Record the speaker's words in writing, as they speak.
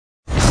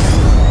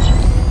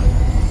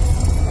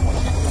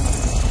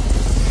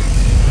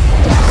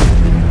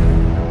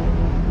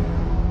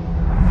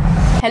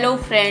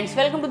Hello friends,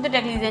 welcome to the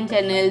TechLegion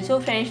channel. So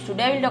friends,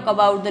 today I will talk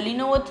about the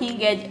Lenovo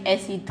ThinkEdge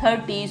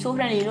SE30. So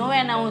friends, Lenovo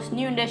announced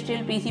new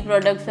industrial PC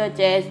products such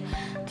as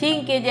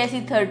ThinkEdge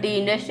SE30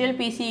 industrial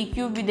PC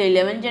equipped with the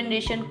 11th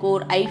generation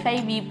Core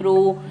i5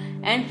 vPro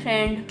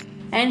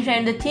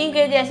and the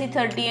ThinkEdge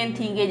SE30 and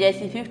ThinkEdge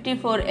SE50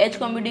 for edge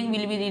computing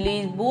will be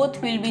released.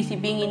 Both will be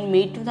shipping in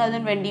May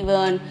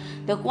 2021.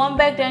 The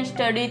compact and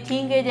sturdy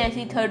ThinkEdge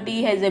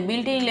SE30 has a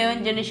built-in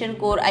 11th generation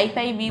Core i5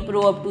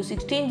 vPro up to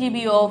 16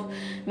 GB of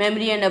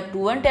memory and up to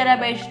 1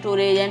 TB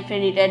storage, and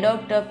it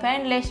adopts a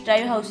fanless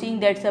drive housing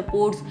that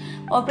supports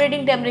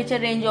operating temperature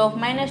range of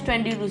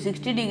 -20 to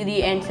 60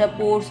 degree and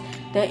supports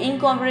the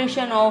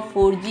incorporation of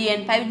 4G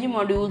and 5G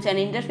modules, and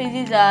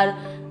interfaces are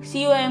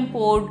COM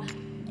port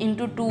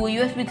into 2,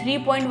 USB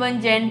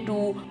 3.1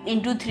 Gen.2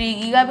 into 3,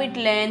 Gigabit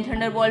LAN,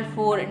 Thunderbolt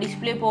 4,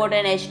 DisplayPort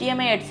and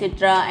HDMI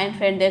etc. And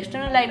friend, the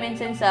external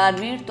dimensions are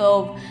width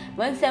of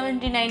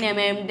 179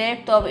 mm,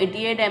 depth of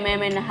 88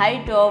 mm and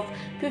height of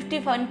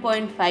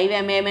 51.5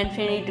 mm, and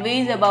friend, it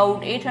weighs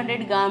about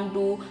 800 gram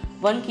to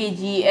 1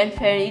 kg, and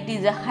friend, it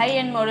is a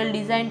high-end model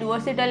designed to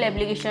versatile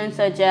applications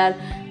such as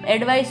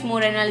advanced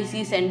mode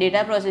analysis and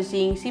data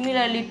processing.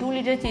 Similarly,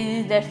 2-liter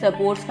chassis that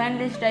supports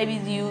fanless drive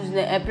is used.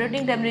 The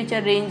operating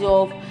temperature range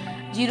of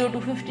 0 to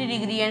 50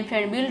 degree, and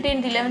friend,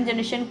 built-in 11th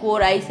generation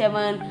Core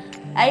i7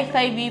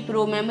 i5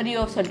 vPro, memory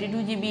of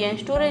 32 GB and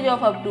storage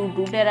of up to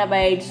 2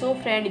 TB. So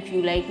friend, if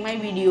you like my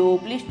video,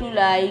 please do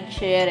like,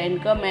 share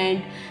and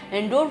comment,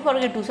 and don't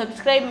forget to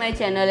subscribe my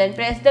channel and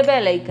press the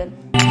bell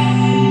icon.